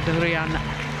Mohammad Rian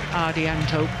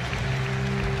Ardianto,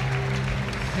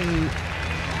 who,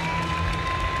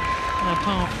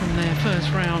 apart from their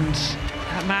first round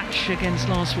match against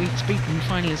last week's beaten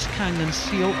finalist Kang and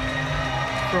Seok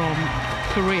from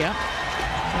Korea,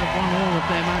 have won all of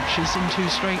their matches in 2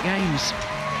 straight games.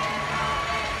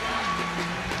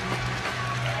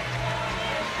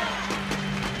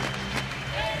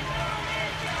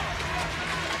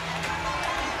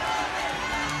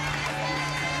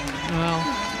 Well,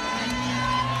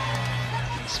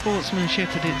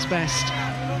 sportsmanship at its best.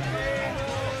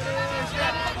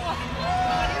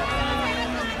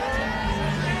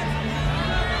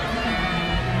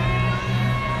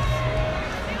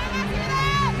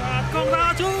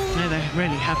 There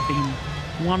really have been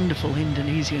wonderful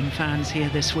Indonesian fans here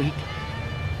this week.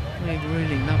 We've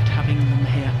really loved having them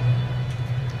here.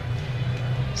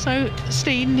 So,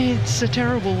 Steen, it's a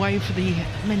terrible way for the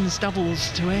men's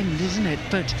doubles to end, isn't it?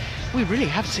 But we really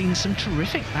have seen some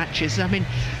terrific matches. I mean,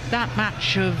 that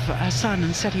match of Ahsan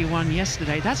and Setiawan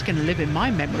yesterday, that's going to live in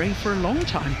my memory for a long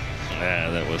time. Yeah,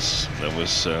 that was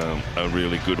a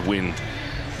really good win.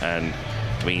 And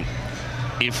I mean,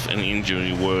 if an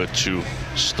injury were to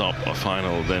stop a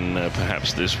final, then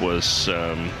perhaps this was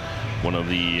one of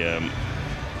the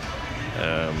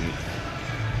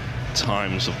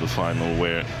times of the final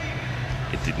where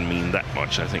it didn't mean that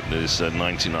much. I think there's a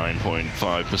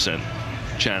 99.5%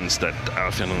 chance that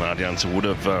Alfian and Ardianto would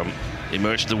have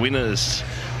emerged the winners.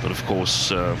 But of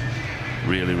course,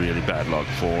 really, really bad luck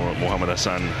for Mohamed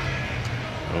Ahsan.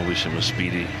 I wish him a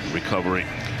speedy recovery.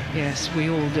 Yes, we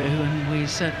all do, and we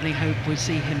certainly hope we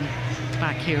see him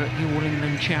back here at the All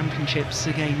England Championships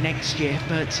again next year.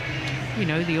 But, you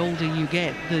know, the older you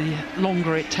get, the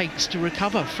longer it takes to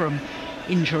recover from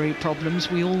injury problems.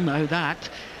 We all know that.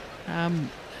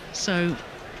 So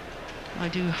I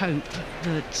do hope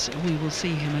that we will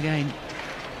see him again.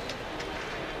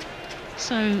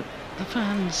 So the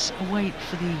fans await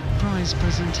for the prize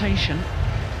presentation.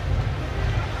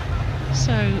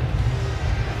 So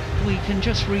we can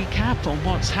just recap on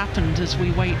what's happened as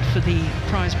we wait for the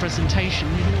prize presentation.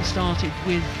 It all started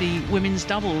with the women's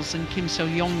doubles, and Kim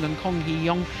So-young and Kong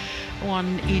Hee-young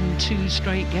won in 2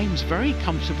 straight games. Very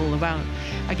comfortable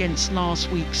against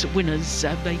last week's winners,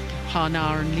 Baek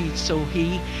Ha-na and Lee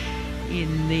So-hee,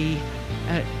 in the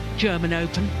German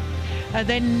Open.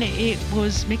 Then it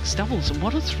was mixed doubles, and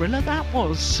what a thriller that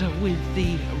was, with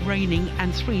the reigning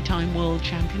and 3-time world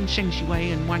champion Zheng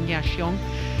Xiwei and Wang Yaxiong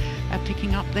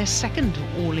picking up their second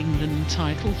All England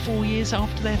title 4 years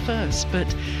after their first.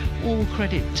 But all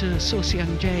credit to So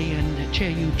Seung-jae and Che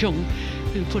Yu-jung,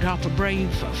 who put up a brave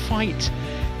fight.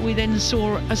 We then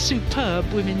saw a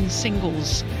superb women's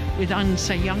singles, with An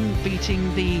Se-young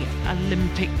beating the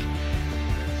Olympic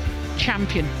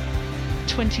champion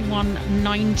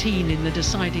 21-19 in the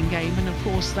deciding game, and of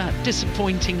course that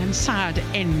disappointing and sad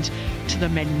end to the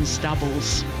men's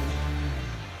doubles.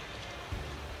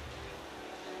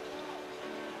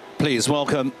 Please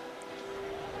welcome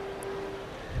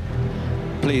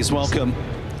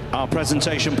our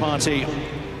presentation party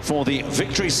for the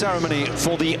victory ceremony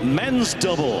for the men's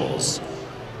doubles.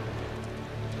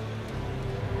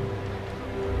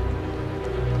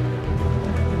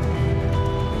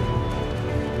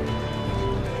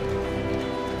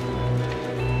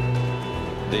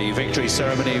 The victory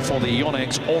ceremony for the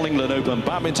YONEX All England Open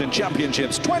Badminton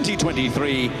Championships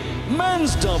 2023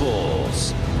 men's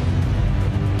doubles.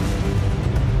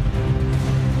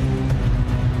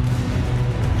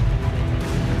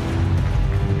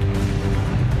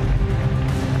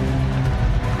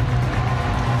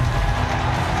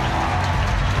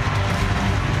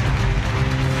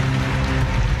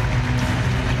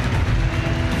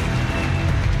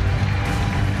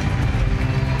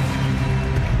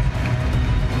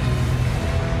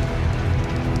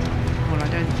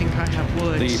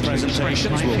 The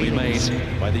presentations will be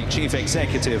made by the Chief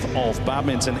Executive of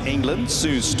Badminton England,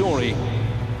 Sue Story,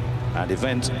 and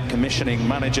Event Commissioning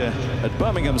Manager at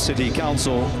Birmingham City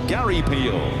Council, Gary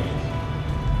Peel.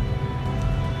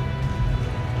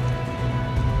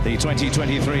 The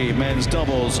 2023 men's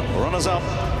doubles runners-up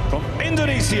from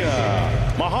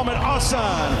Indonesia, Mohamed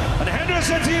Ahsan and Hendra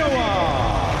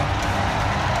Setiawan.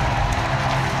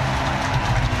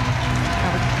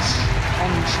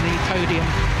 Onto the podium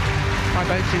by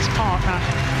both his partner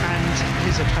and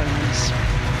his opponents.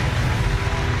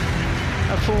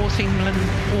 A 4th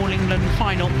All England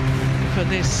final for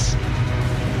this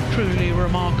truly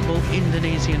remarkable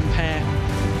Indonesian pair.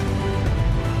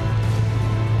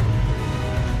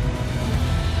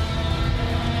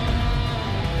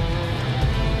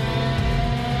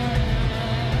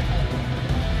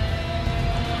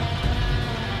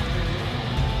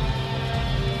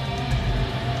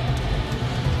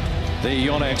 The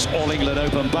YONEX All England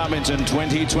Open Badminton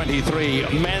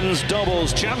 2023 men's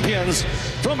doubles champions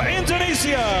from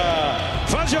Indonesia,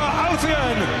 Fajar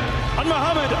Alfian and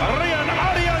Mohamed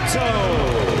Ardianto.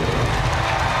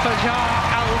 Fajar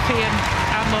Alfian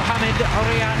and Mohamed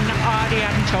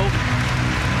Ardianto,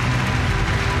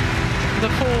 the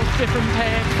 4th different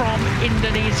pair from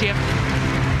Indonesia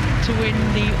to win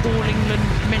the All England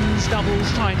men's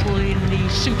doubles title in the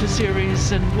Super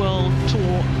Series and World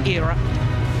Tour era.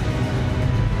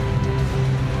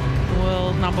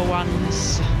 World number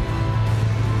ones,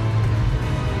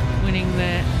 winning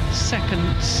their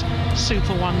 2nd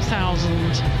Super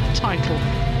 1000 title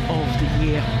of the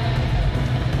year.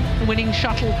 The winning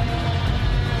shuttle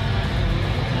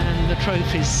and the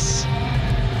trophies,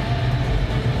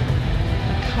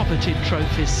 the coveted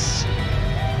trophies.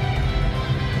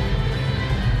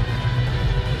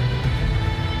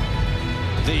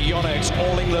 the YONEX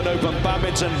All England Open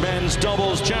Badminton Men's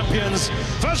Doubles Champions,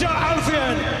 Fajar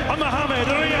Alfian and Mohamed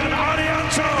Rian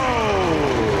Ardianto.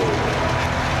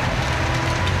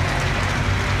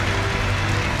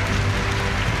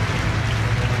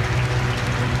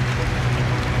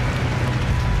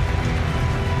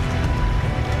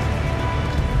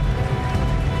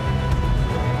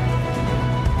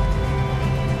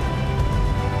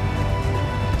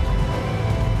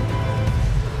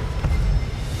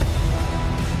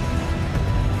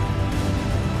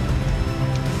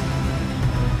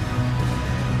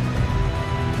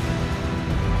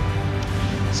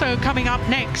 So coming up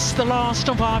next, the last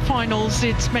of our finals,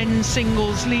 it's men's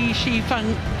singles. Li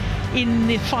Shifeng in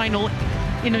the final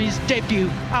in his debut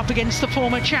up against the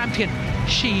former champion,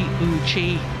 Shi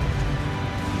Yuqi.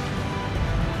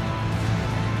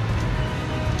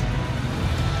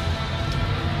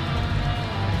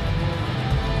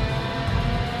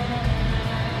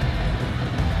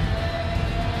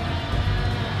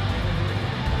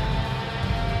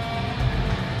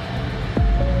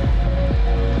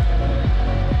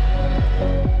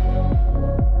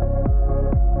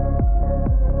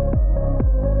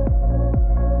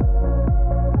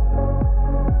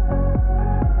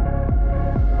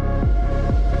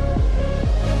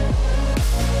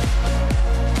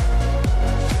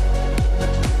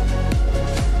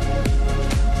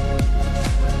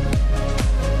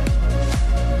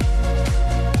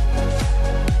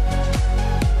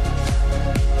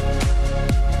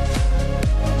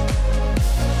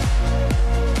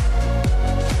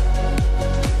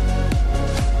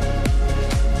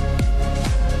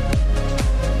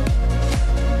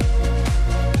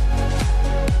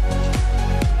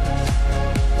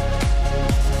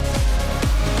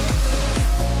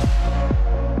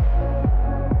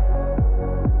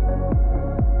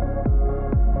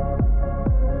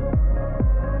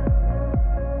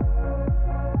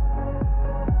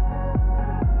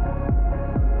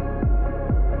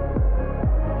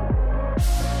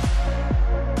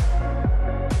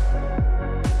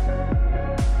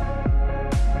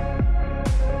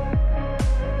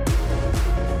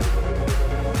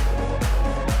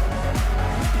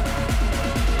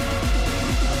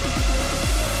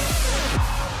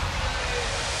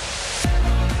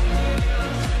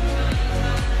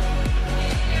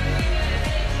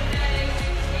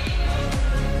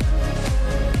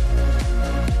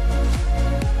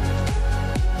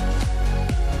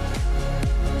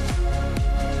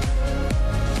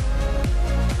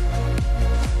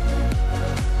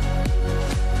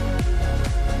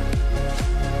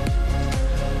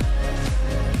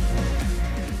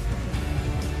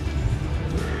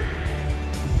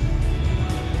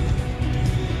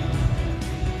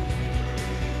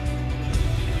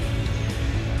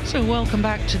 So welcome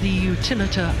back to the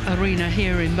Utilita Arena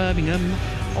here in Birmingham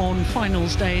on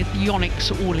finals day at the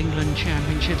YONEX All England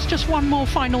Championships. Just one more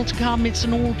final to come. It's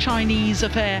an all-Chinese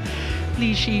affair.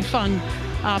 Li Shifeng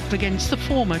up against the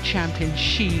former champion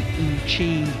Shi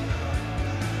Yuqi.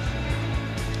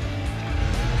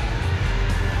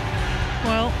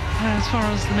 Well, as far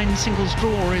as the men's singles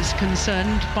draw is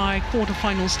concerned, by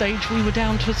quarter-final stage we were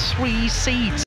down to 3 seeds.